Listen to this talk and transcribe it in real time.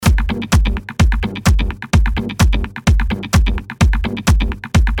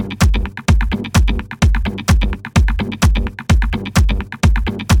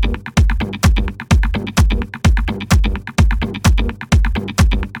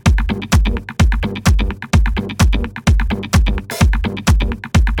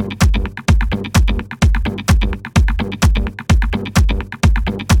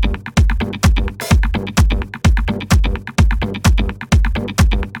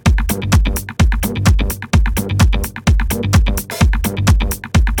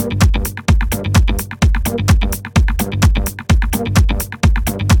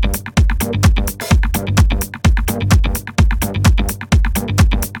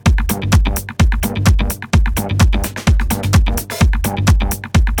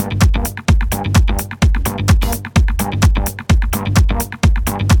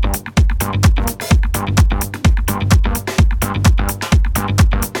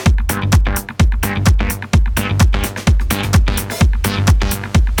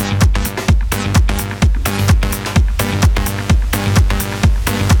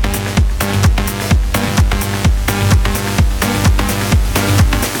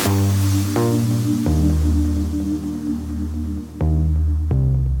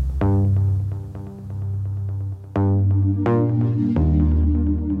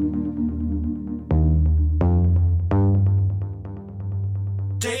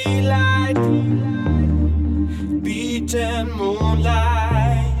Daylight, beat and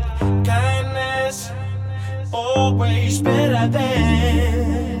moonlight, kindness always better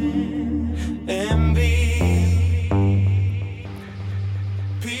than envy.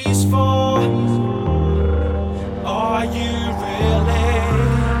 Peaceful, are you really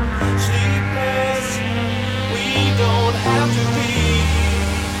sleepless? We don't have to be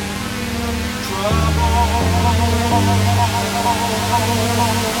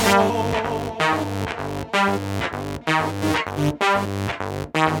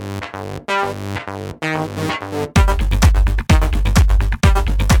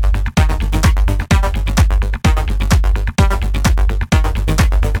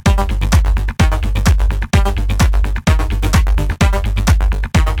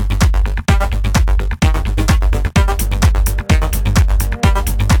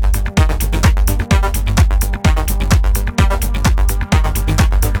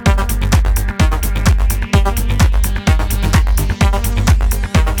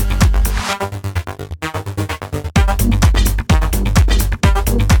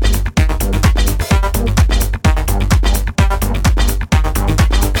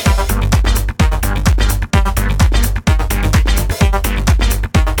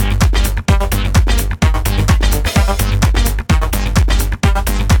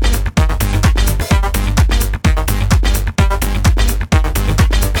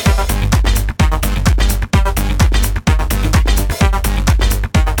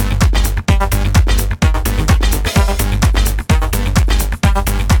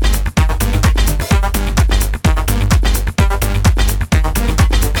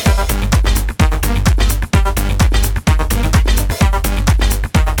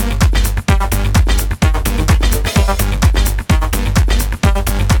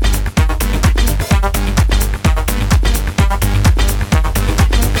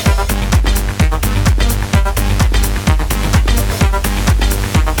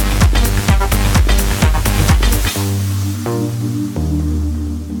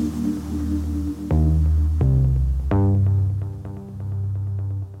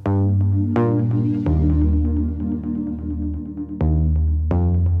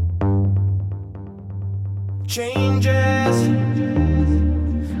changes.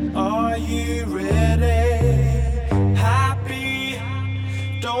 Are you ready? Happy?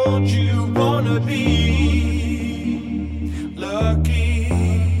 Don't you wanna be lucky?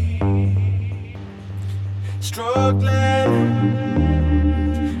 Struggling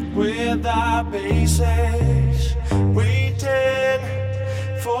with our basics, waiting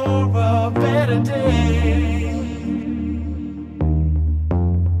for a better day.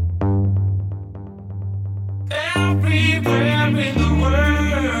 Everywhere in the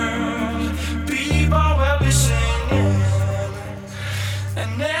world, people will be singing,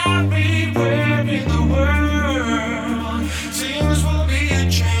 and everywhere in the world, things will be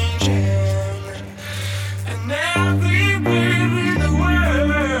changing, and everywhere in the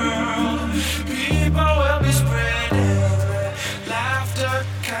world, people will be spreading laughter,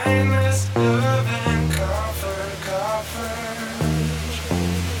 kindness, love, and